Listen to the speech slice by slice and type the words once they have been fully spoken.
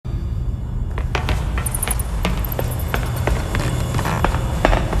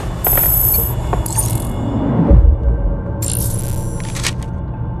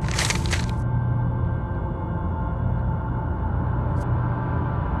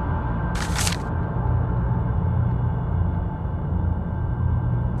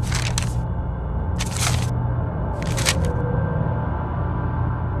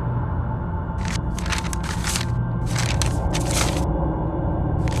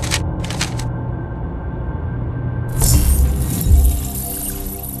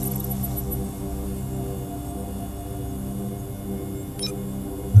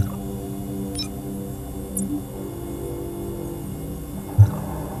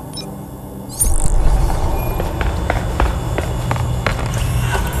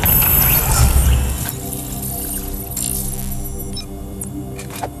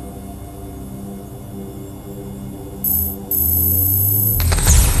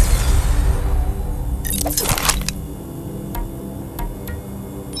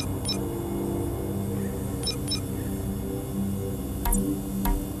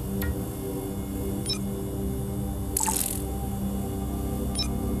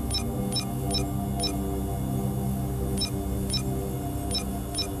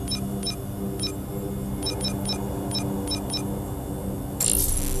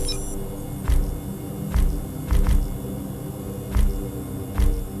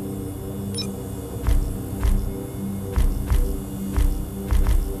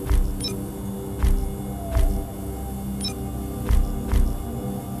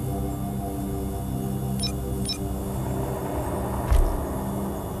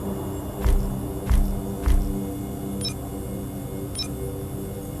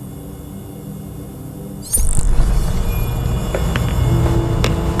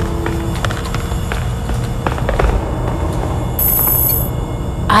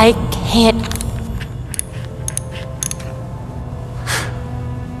I can't.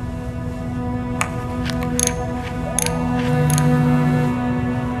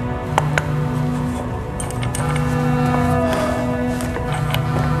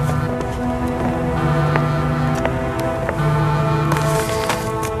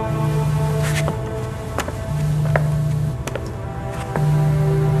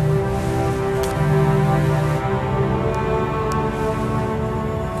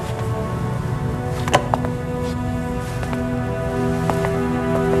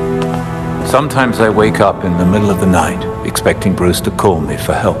 Sometimes I wake up in the middle of the night, expecting Bruce to call me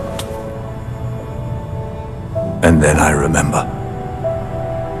for help. And then I remember.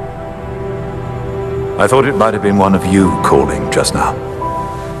 I thought it might have been one of you calling just now.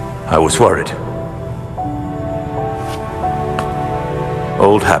 I was worried.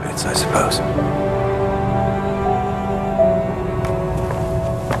 Old habits, I suppose.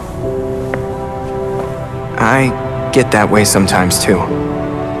 I get that way sometimes, too.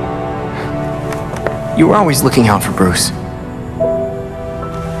 You were always looking out for Bruce.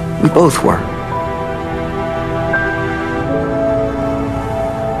 We both were.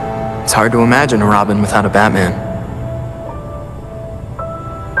 It's hard to imagine a Robin without a Batman.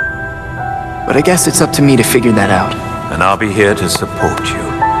 But I guess it's up to me to figure that out. And I'll be here to support you.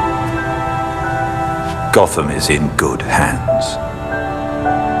 Gotham is in good hands.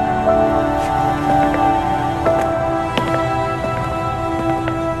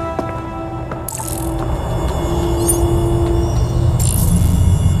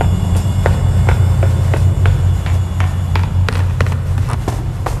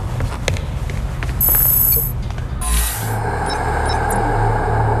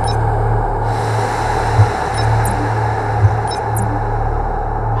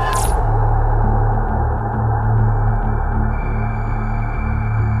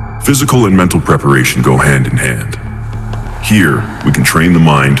 Physical and mental preparation go hand in hand. Here, we can train the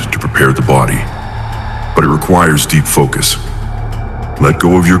mind to prepare the body, but it requires deep focus. Let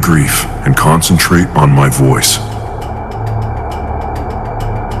go of your grief and concentrate on my voice.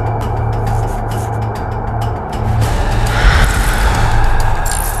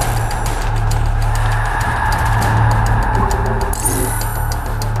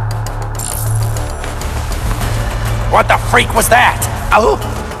 What the freak was that? Oh!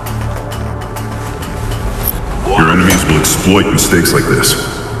 Your enemies will exploit mistakes like this.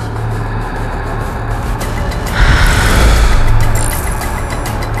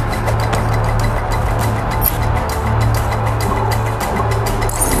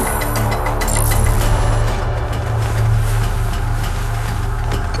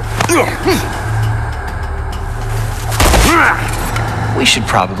 We should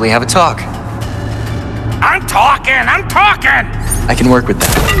probably have a talk. I'm talking! I can work with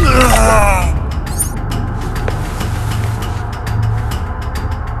that.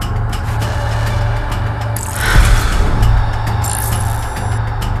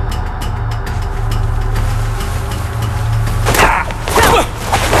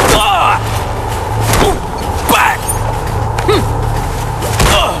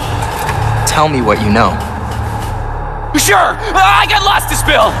 Tell me what you know. Sure! I got lots to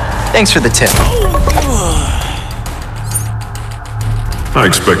spill! Thanks for the tip. I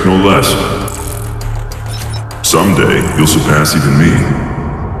expect no less. Someday, you'll surpass even me.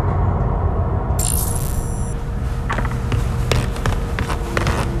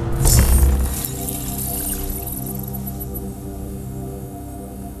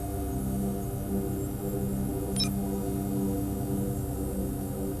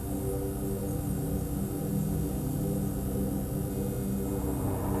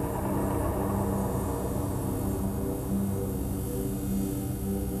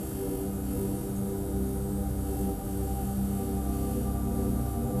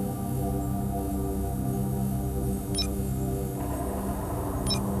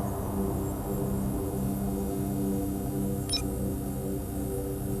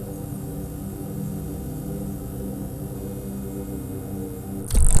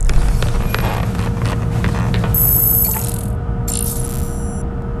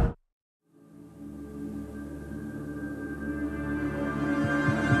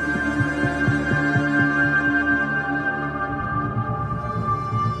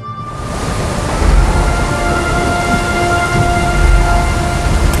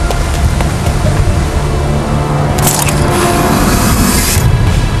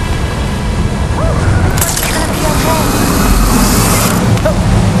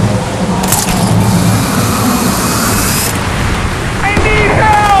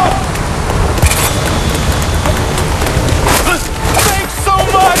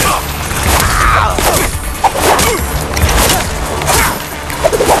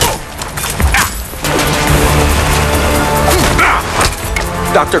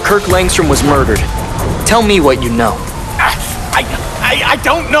 Dr. Kirk Langstrom was murdered. Tell me what you know. I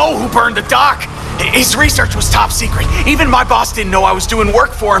don't know who burned the dock. His research was top secret. Even my boss didn't know I was doing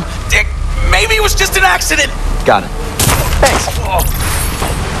work for him. Maybe it was just an accident. Got it. Thanks.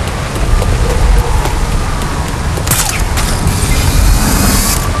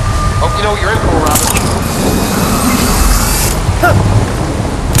 Hope you know what you're in for, Robin.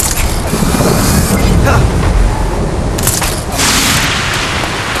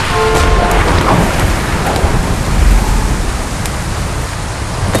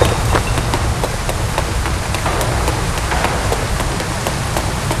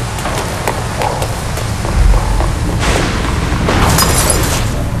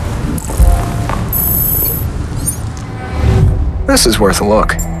 This is worth a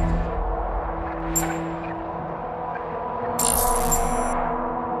look.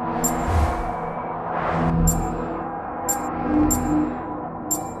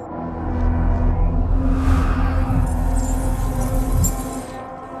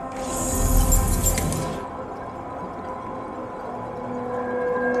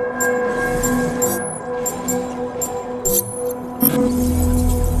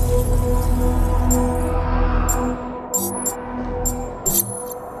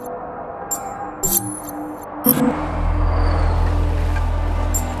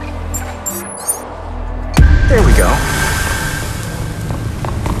 There we go.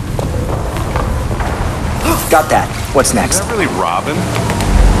 Got that. What's next? Is that really Robin?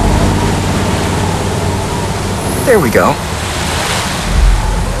 There we go.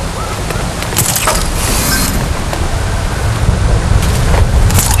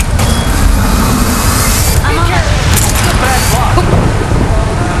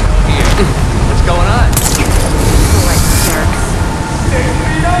 What's going on?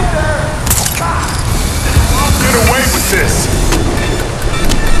 Get away with this!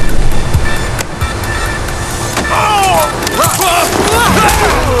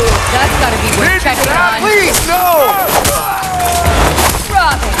 That's gotta be worth checking on. Please, no!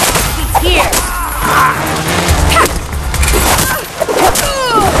 Robin, he's here.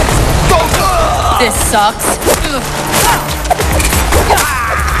 This sucks.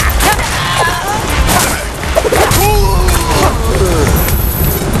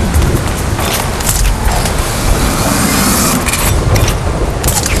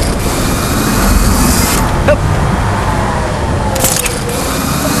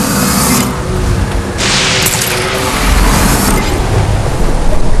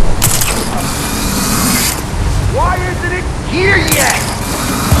 Why isn't it here yet?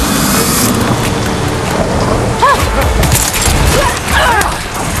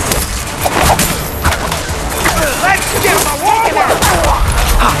 Let's get him!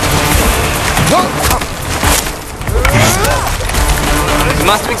 You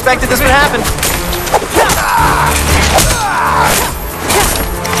must have expected this would happen.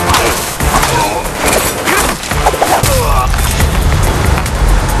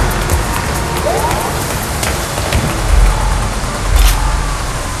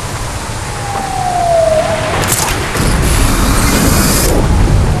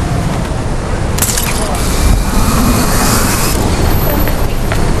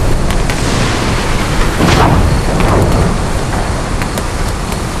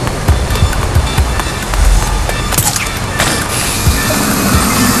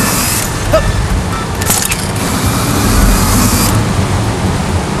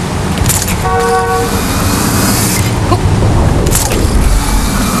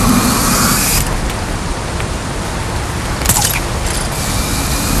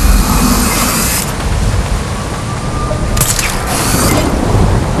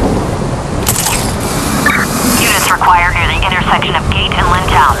 Intersection of Gate and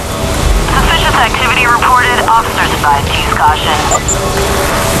Lintown. Suspicious activity reported. Officers advised to use caution.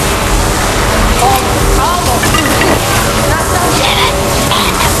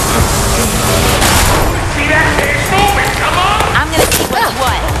 See that? It's moving! Come on! I'm gonna see what's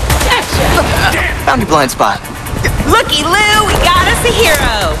what. Gotcha. Found your blind spot. Looky Lou, we got us a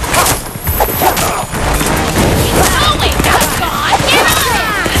hero. Oh wait, that's gone.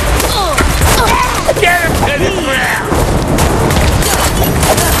 Get him to the ground!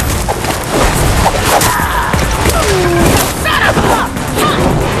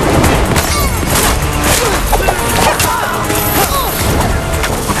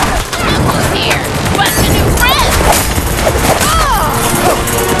 Here, what's a new friend?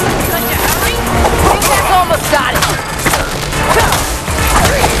 Such a hurry? That's almost got it.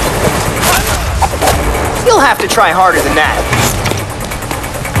 You'll have to try harder than that.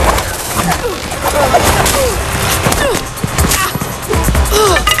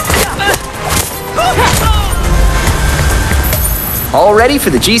 All ready for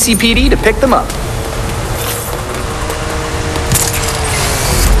the GCPD to pick them up.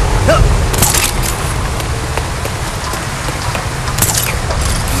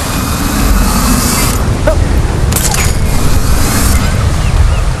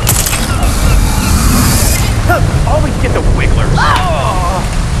 Always get the wigglers.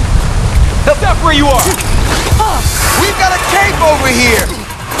 Stop where you are. We've got a cape over here!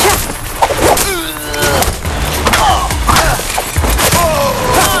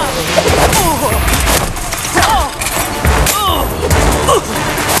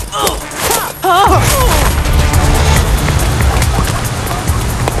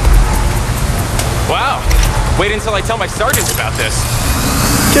 Wow. Wait until I tell my sergeant about this.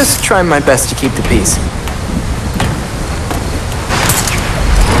 Just trying my best to keep the peace.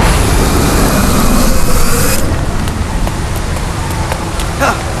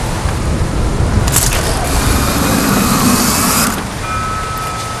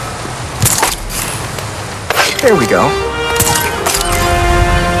 There we go.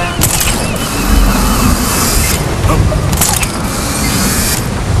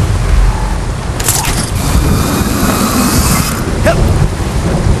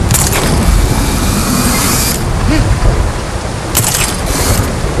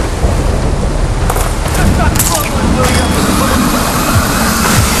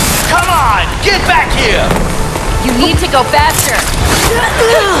 Come on! Get back here! You need to go faster.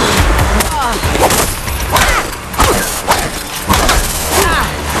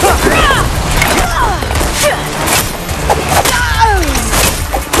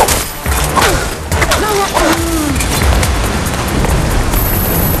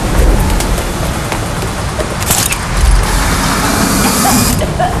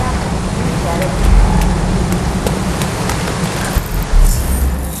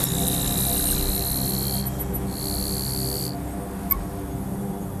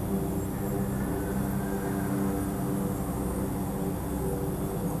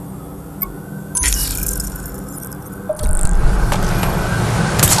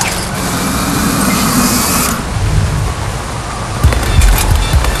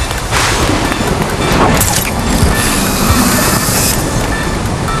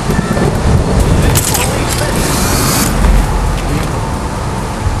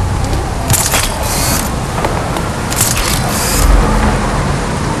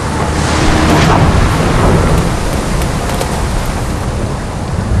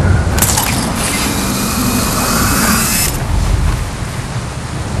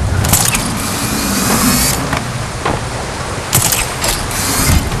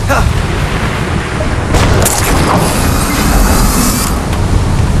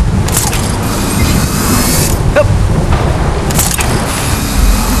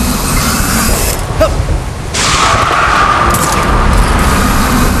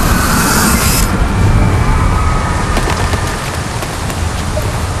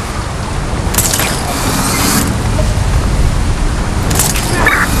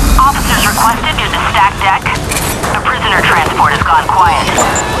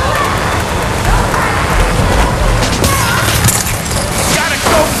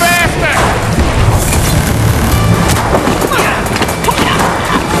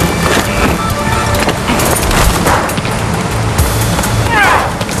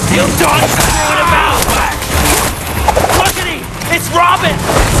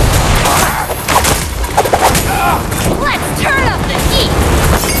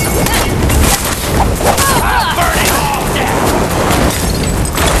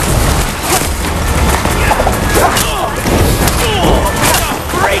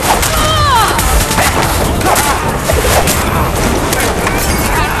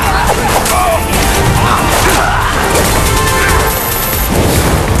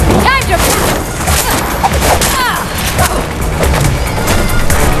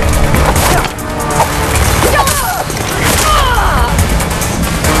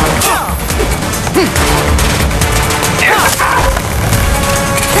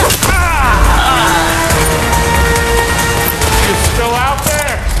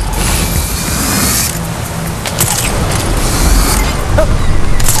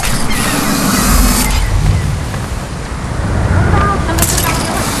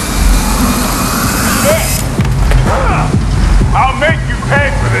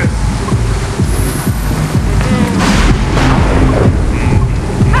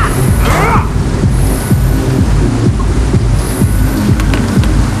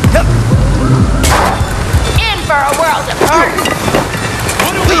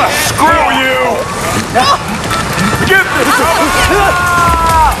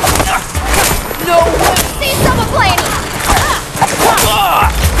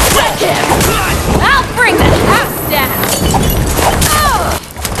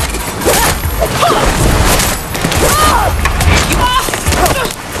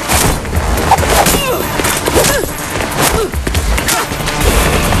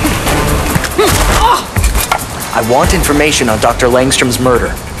 I want information on Dr. Langstrom's murder.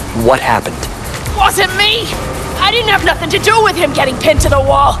 What happened? Wasn't me! I didn't have nothing to do with him getting pinned to the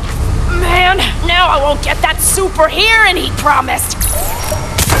wall. Man, now I won't get that super hearing he promised.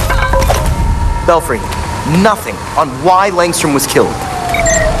 Belfry, nothing on why Langstrom was killed.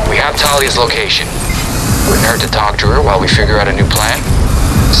 We have Talia's location. Wouldn't hurt to talk to her while we figure out a new plan.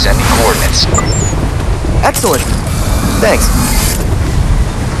 Send me coordinates. Excellent. Thanks.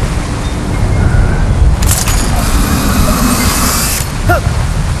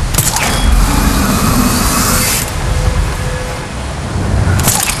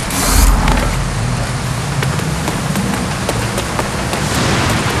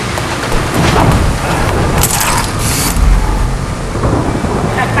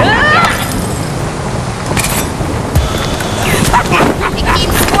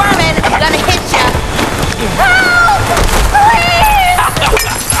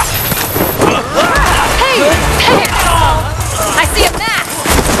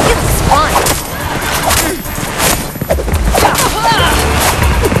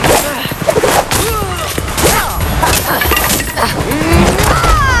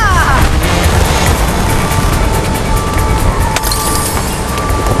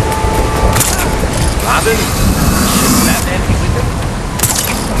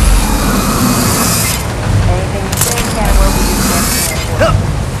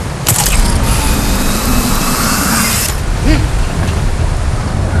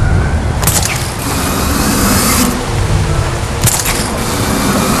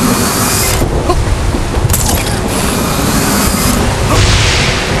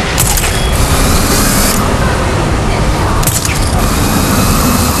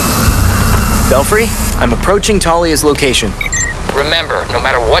 Belfry, I'm approaching Talia's location. Remember, no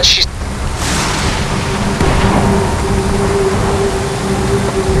matter what she's...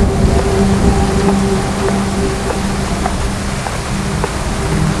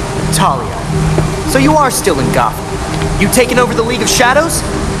 Talia, so you are still in Gotham. You taken over the League of Shadows?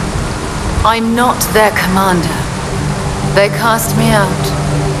 I'm not their commander. They cast me out.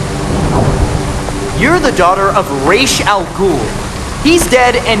 You're the daughter of Ra's al Ghul. He's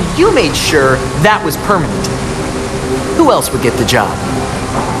dead, and you made sure that was permanent. Who else would get the job?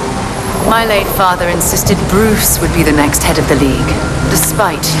 My late father insisted Bruce would be the next head of the League,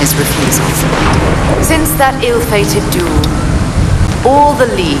 despite his refusal. Since that ill-fated duel, all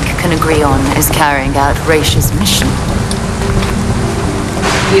the League can agree on is carrying out Ra's mission.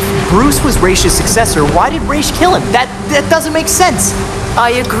 If Bruce was Ra's successor, why did Ra's kill him? That doesn't make sense.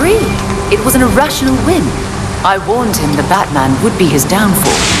 I agree. It was an irrational whim. I warned him the Batman would be his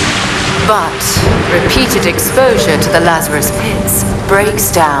downfall. But repeated exposure to the Lazarus Pits breaks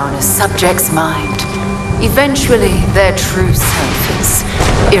down a subject's mind. Eventually, their true self is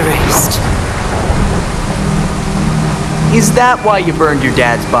erased. Is that why you burned your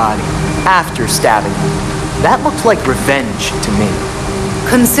dad's body? After stabbing him? That looked like revenge to me.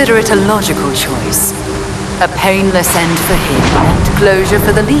 Consider it a logical choice. A painless end for him and closure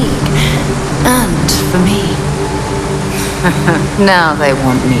for the League. And for me. Now they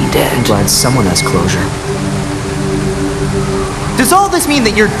want me dead. I'm glad someone has closure. Does all this mean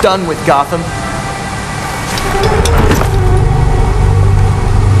that you're done with Gotham?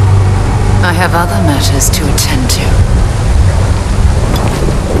 I have other matters to attend to.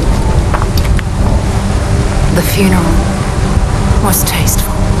 The funeral was tasteful.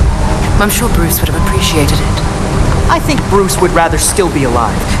 I'm sure Bruce would have appreciated it. I think Bruce would rather still be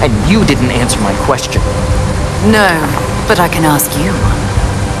alive, and you didn't answer my question. No, but I can ask you one.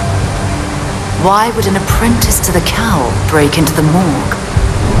 Why would an apprentice to the cowl break into the morgue?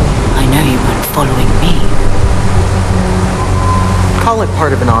 I know you weren't following me. Call it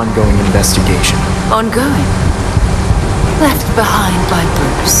part of an ongoing investigation. Ongoing? Left behind by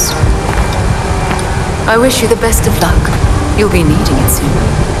Bruce. I wish you the best of luck. You'll be needing it soon.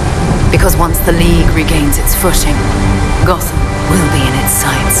 Because once the League regains its footing, Gotham will be in its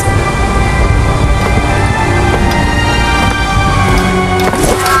sights.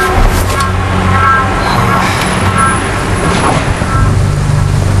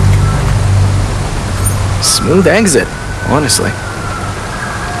 Smooth exit, honestly.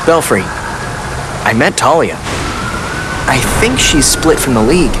 Belfry, I met Talia. I think she's split from the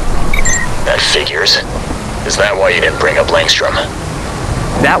League. That figures. Is that why you didn't bring up Langstrom?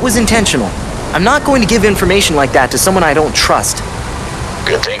 That was intentional. I'm not going to give information like that to someone I don't trust.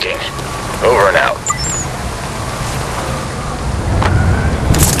 Good thinking. Over and out.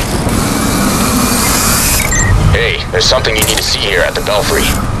 Hey, there's something you need to see here at the Belfry.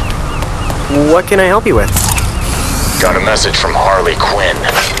 What can I help you with? Got a message from Harley Quinn.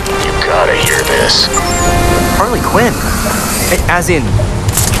 You gotta hear this. Harley Quinn. As in...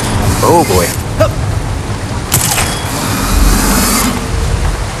 Oh boy.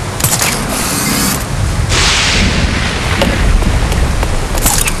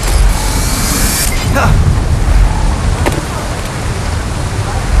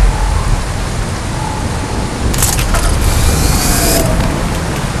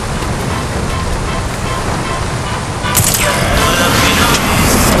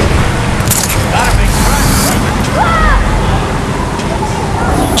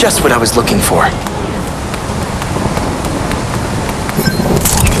 Just what I was looking for.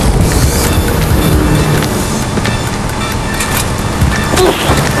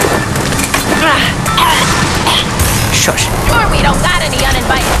 Shush. Sure we don't got any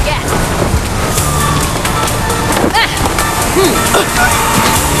uninvited guests.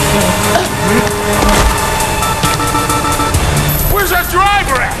 Where's that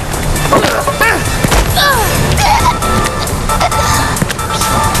driver at?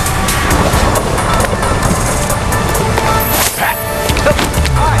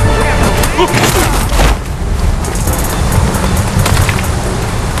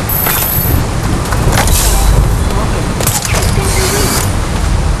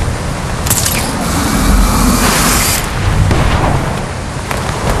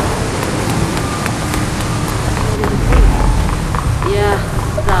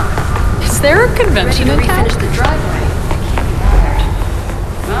 Is there a convention in town? The driveway.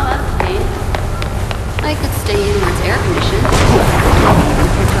 Well, that's a pain. I could stay in where it's air conditioned.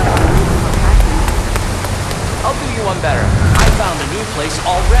 I'll do you one better. I found a new place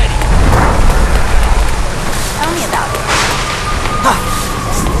already. Tell me about it.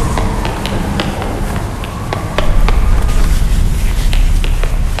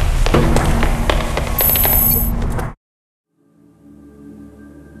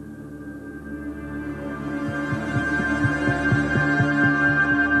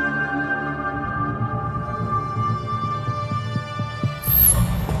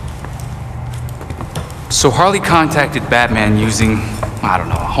 So Harley contacted Batman using, I don't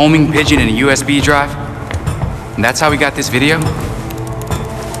know, a homing pigeon and a USB drive? And that's how we got this video?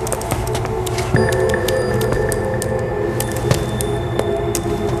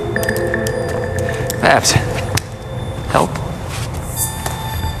 Babs, help?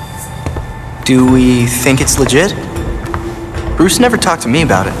 Do we think it's legit? Bruce never talked to me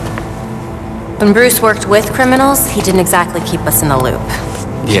about it. When Bruce worked with criminals, he didn't exactly keep us in the loop.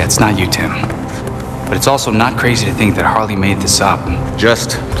 Yeah, it's not you, Tim. But it's also not crazy to think that Harley made this up.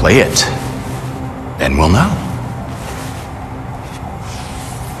 Just play it. Then we'll know.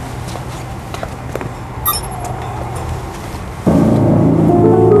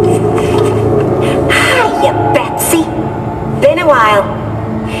 Hiya, Betsy. Been a while.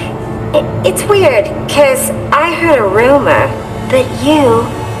 It's weird, 'cause I heard a rumor that you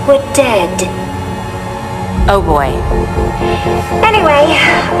were dead. Oh boy. Anyway,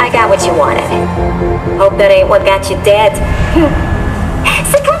 I got what you wanted. Hope that ain't what got you dead.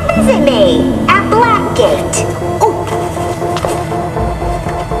 So come visit me at Blackgate. Ooh.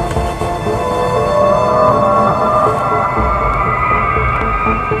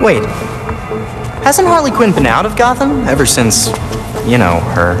 Wait. Hasn't Harley Quinn been out of Gotham ever since, you know,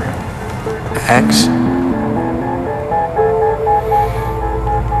 her ex?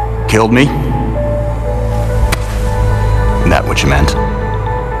 Killed me? Isn't that what you meant?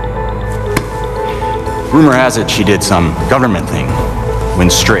 Rumor has it she did some government thing.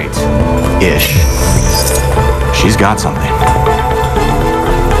 Went straight-ish. She's got something.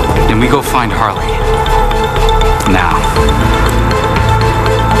 Then we go find Harley.